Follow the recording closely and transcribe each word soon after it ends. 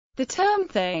The term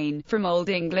thegn, from Old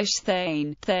English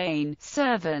thane, thane,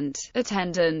 servant,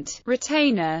 attendant,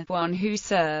 retainer, one who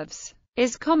serves,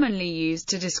 is commonly used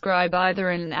to describe either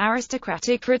an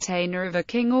aristocratic retainer of a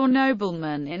king or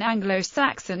nobleman in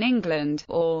Anglo-Saxon England,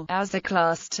 or, as a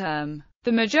class term,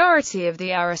 the majority of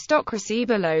the aristocracy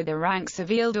below the ranks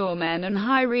of ealdormen and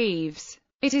high reeves.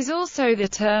 It is also the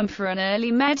term for an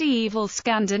early medieval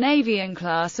Scandinavian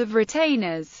class of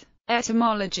retainers.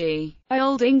 Etymology: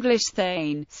 Old English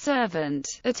thane, servant,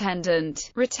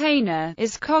 attendant, retainer,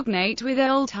 is cognate with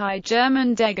Old High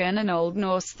German Degen and Old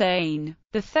Norse thane.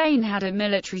 The thane had a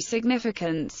military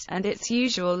significance, and its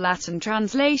usual Latin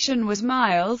translation was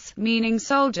miles, meaning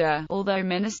soldier, although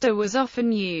minister was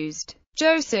often used.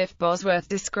 Joseph Bosworth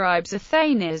describes a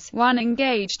thane as one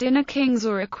engaged in a king's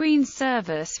or a queen's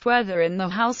service, whether in the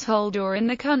household or in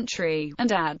the country,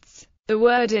 and adds, the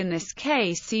word in this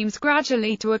case seems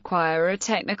gradually to acquire a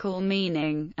technical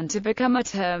meaning, and to become a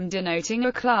term denoting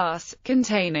a class,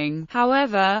 containing,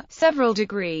 however, several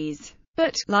degrees.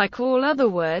 But, like all other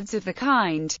words of the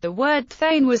kind, the word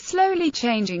thane was slowly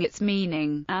changing its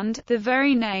meaning, and the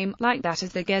very name, like that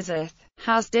of the Geseth,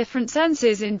 has different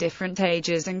senses in different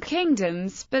ages and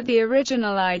kingdoms, but the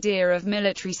original idea of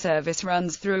military service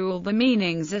runs through all the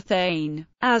meanings of thane,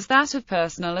 as that of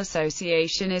personal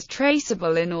association is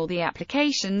traceable in all the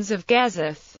applications of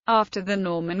Geseth. After the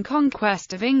Norman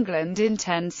conquest of England in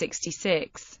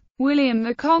 1066, William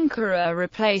the Conqueror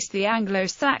replaced the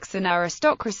Anglo-Saxon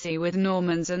aristocracy with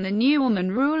Normans, and the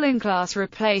Norman ruling class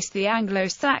replaced the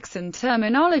Anglo-Saxon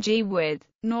terminology with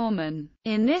Norman.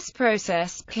 In this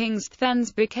process, kings'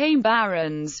 thegns became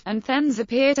barons, and thegns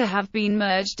appear to have been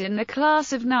merged in the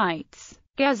class of knights.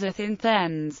 Geseth in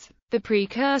thegns. The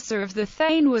precursor of the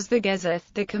thegn was the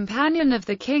Geseth, the companion of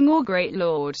the king or great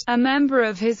lord, a member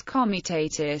of his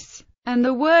comitatus, and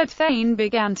the word thegn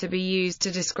began to be used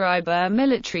to describe a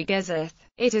military Geseth.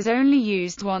 It is only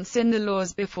used once in the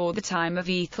laws before the time of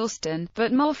Aethelstan,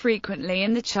 but more frequently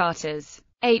in the charters.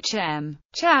 H.M.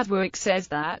 Chadwick says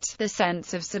that the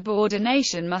sense of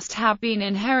subordination must have been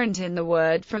inherent in the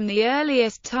word from the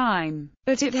earliest time,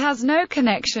 but it has no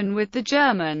connection with the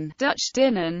German, Dutch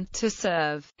dienen, to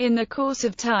serve. In the course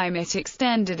of time it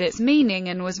extended its meaning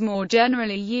and was more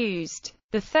generally used.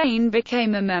 The thegn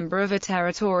became a member of a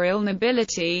territorial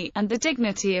nobility, and the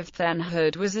dignity of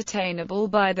thenhood was attainable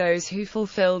by those who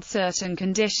fulfilled certain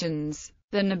conditions.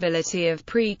 The nobility of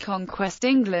pre-conquest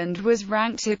England was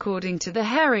ranked according to the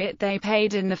heriot they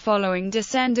paid in the following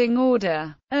descending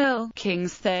order: Earl,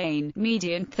 King's Thegn,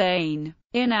 Median Thegn.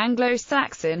 In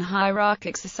Anglo-Saxon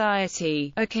hierarchic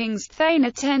society, a king's thegn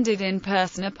attended in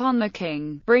person upon the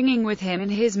king, bringing with him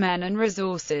his men and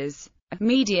resources. A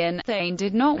median thegn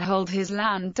did not hold his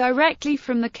land directly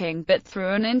from the king, but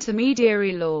through an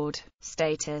intermediary lord.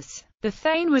 Status: the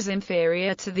thegn was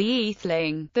inferior to the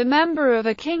etheling, the member of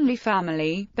a kingly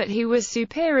family, but he was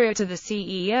superior to the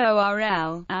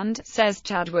ceorl, and, says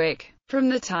Chadwick, from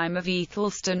the time of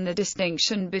Aethelstan the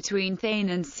distinction between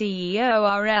thegn and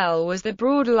ceorl was the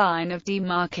broad line of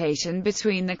demarcation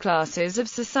between the classes of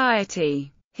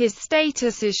society. His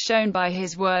status is shown by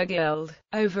his wergild.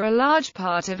 Over a large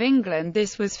part of England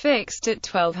this was fixed at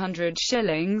 1,200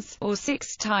 shillings, or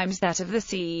 6 times that of the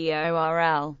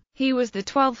ceorl. He was the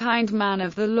 12th hindman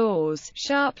of the laws,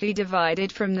 sharply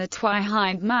divided from the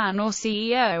twihindman or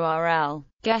ceorl.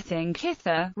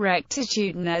 Gethinkitha,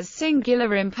 rectitudines singular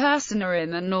impersona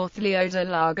in the North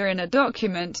Leoda in a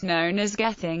document known as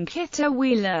Gethinkitha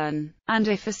we learn, and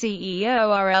if a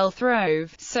ceorl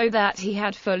throve, so that he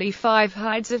had fully 5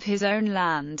 hides of his own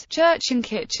land, church and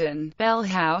kitchen, bell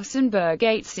house and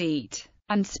burgate seat,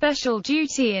 and special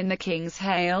duty in the king's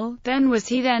hale, then was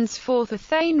he thenceforth a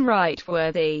thegn right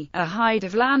worthy. A hide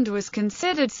of land was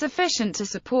considered sufficient to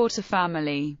support a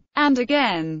family. And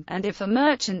again, and if a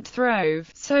merchant throve,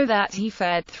 so that he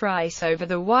fared thrice over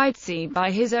the wide sea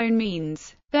by his own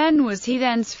means, then was he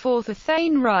thenceforth a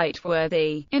thegn right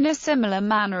worthy. In a similar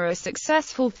manner a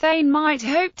successful thegn might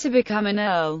hope to become an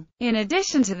earl. In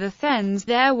addition to the thegns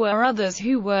there were others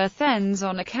who were thegns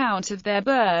on account of their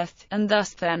birth, and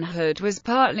thus thenhood was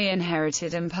partly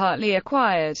inherited and partly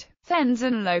acquired. Thegns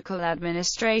and local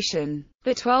administration.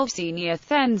 The 12 senior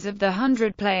thegns of the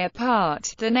 100 play a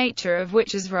part, the nature of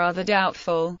which is rather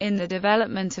doubtful, in the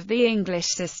development of the English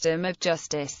system of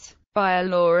justice. By a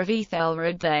law of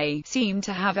Ethelred they seem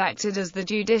to have acted as the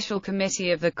judicial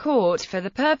committee of the court for the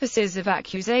purposes of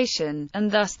accusation, and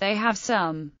thus they have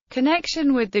some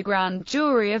connection with the grand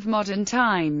jury of modern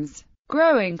times.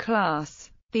 Growing class.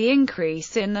 The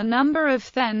increase in the number of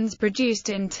Thegns produced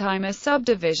in time a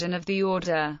subdivision of the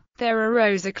order. There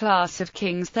arose a class of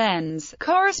king's Thegns,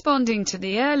 corresponding to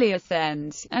the earlier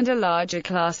Thegns, and a larger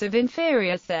class of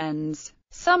inferior Thegns,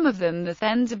 some of them the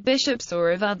Thegns of bishops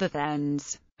or of other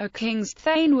Thegns. A king's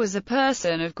Thegn was a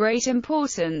person of great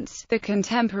importance, the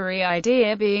contemporary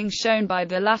idea being shown by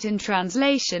the Latin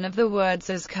translation of the words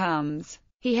as comes.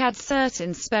 He had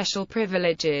certain special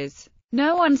privileges.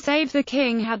 No one save the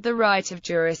king had the right of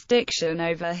jurisdiction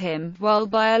over him, while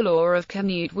by a law of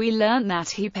commute we learnt that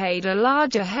he paid a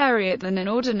larger heriot than an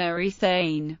ordinary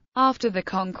Thegn. After the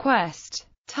conquest,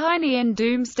 Tiny in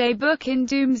Domesday Book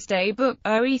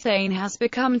Oe Thegn has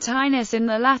become Tinus in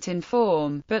the Latin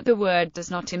form, but the word does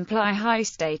not imply high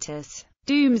status.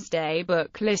 Domesday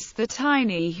Book lists the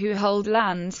Tiny who hold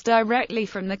lands directly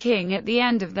from the king at the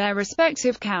end of their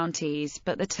respective counties,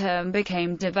 but the term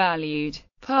became devalued,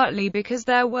 partly because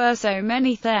there were so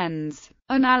many Thegns.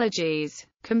 Analogies.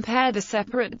 Compare the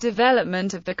separate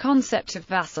development of the concept of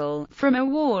vassal, from a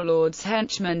warlord's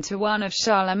henchman to one of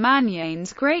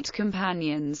Charlemagne's great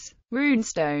companions.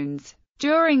 Runestones.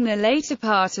 During the later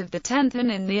part of the 10th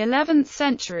and in the 11th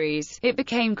centuries, it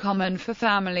became common for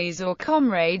families or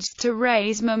comrades to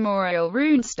raise memorial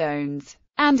runestones,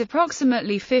 and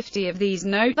approximately 50 of these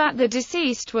note that the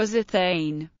deceased was a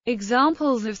Thegn.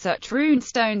 Examples of such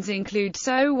runestones include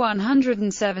SO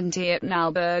 170 at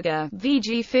Nalburga,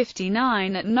 VG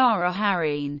 59 at Norra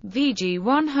VG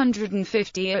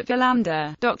 150 at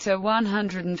Valander, Dr.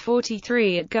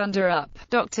 143 at Gunderup,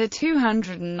 Dr.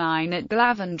 209 at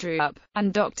Glavendrup,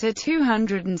 and Dr.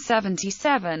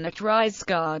 277 at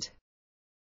Rysgard.